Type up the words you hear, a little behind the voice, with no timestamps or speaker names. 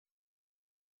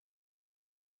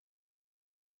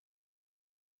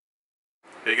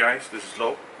Hey guys, this is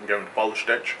Lo. I'm going to polish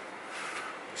edge.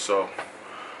 So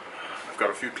I've got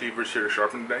a few cleavers here to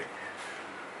sharpen today.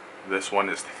 This one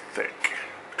is thick,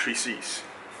 3Cs.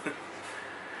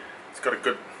 It's got a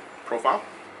good profile.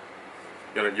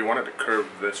 You want it to curve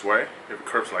this way. If it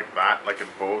curves like that, like it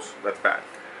bows, that's bad.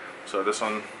 So this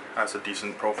one has a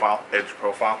decent profile, edge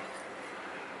profile.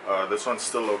 This one's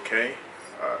still okay.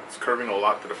 It's curving a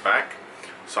lot to the back.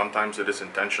 Sometimes it is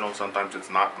intentional, sometimes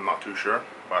it's not. I'm not too sure,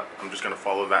 but I'm just going to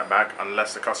follow that back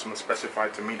unless the customer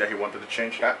specified to me that he wanted to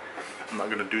change that. I'm not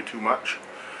going to do too much.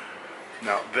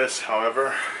 Now this,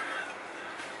 however,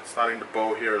 it's starting to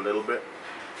bow here a little bit.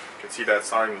 You can see that it's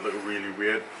starting to look really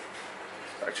weird.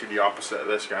 It's actually the opposite of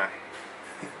this guy.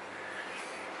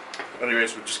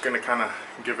 Anyways, we're just going to kind of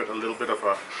give it a little bit of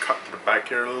a cut to the back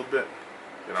here a little bit.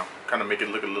 You know, kind of make it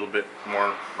look a little bit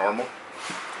more normal.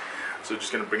 So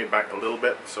just going to bring it back a little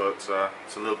bit so it's a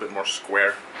little bit more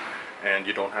square and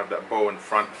you don't have that bow in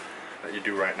front that you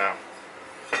do right now.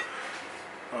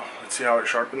 Oh, let's see how it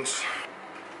sharpens.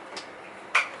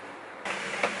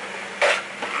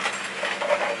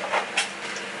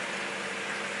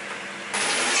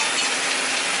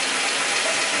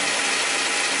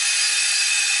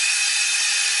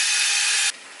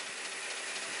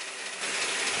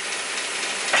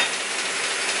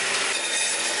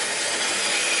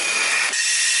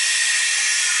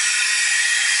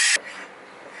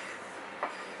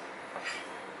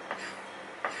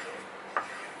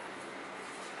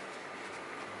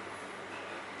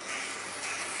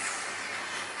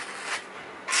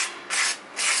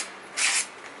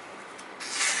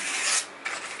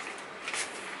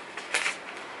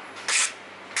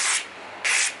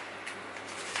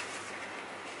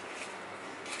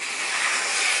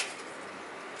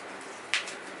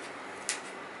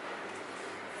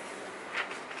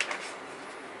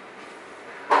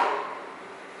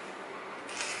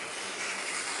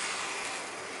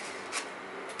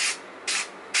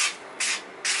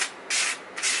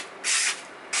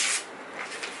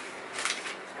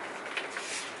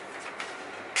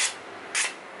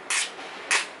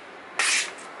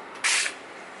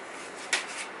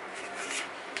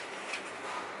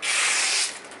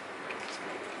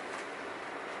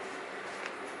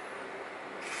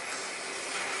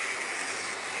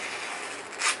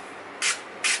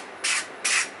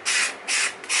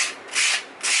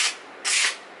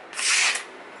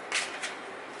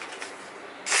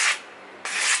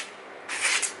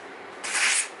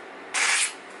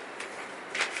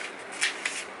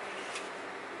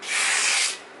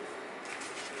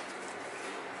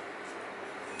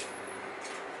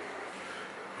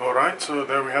 Alright, so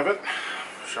there we have it.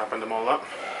 Sharpened them all up.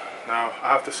 Now, I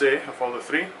have to say, of all the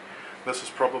three, this is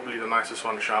probably the nicest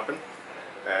one to sharpen.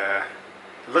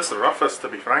 It looks the roughest, to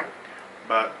be frank,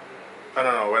 but I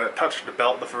don't know, when it touched the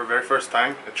belt the very first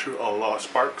time, it threw a lot of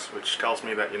sparks, which tells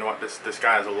me that, you know what, this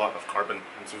guy has a lot of carbon.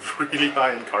 It's really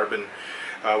high in carbon,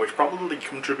 which probably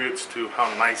contributes to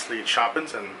how nicely it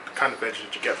sharpens and the kind of edge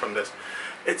that you get from this.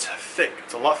 It's thick.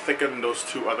 It's a lot thicker than those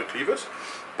two other cleavers,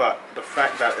 but the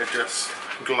fact that it just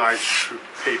glides through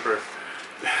paper,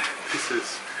 this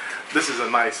is a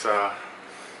nice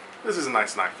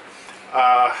knife.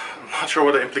 I'm not sure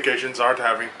what the implications are to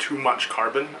having too much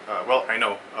carbon. Well, I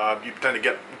know you tend to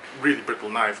get really brittle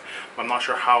knife, but I'm not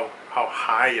sure how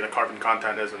high the carbon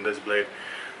content is in this blade.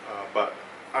 But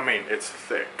I mean, it's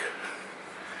thick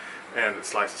and it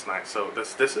slices nice. So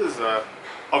this is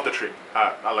of the three,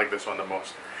 I like this one the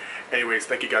most. Anyways,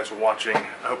 thank you guys for watching.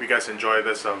 I hope you guys enjoy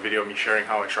this video of me sharing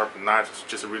how I sharpen knives. It's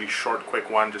just a really short, quick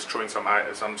one, just throwing some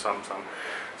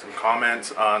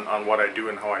comments on what I do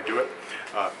and how I do it.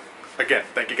 Again,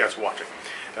 thank you guys for watching.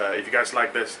 If you guys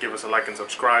like this, give us a like and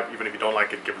subscribe. Even if you don't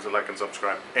like it, give us a like and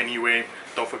subscribe. Anyway,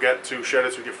 don't forget to share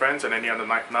this with your friends and any other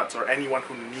knife nuts or anyone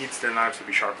who needs their knives to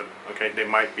be sharpened. Okay, they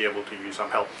might be able to use some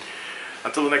help.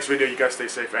 Until the next video, you guys stay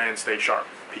safe and stay sharp.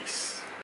 Peace.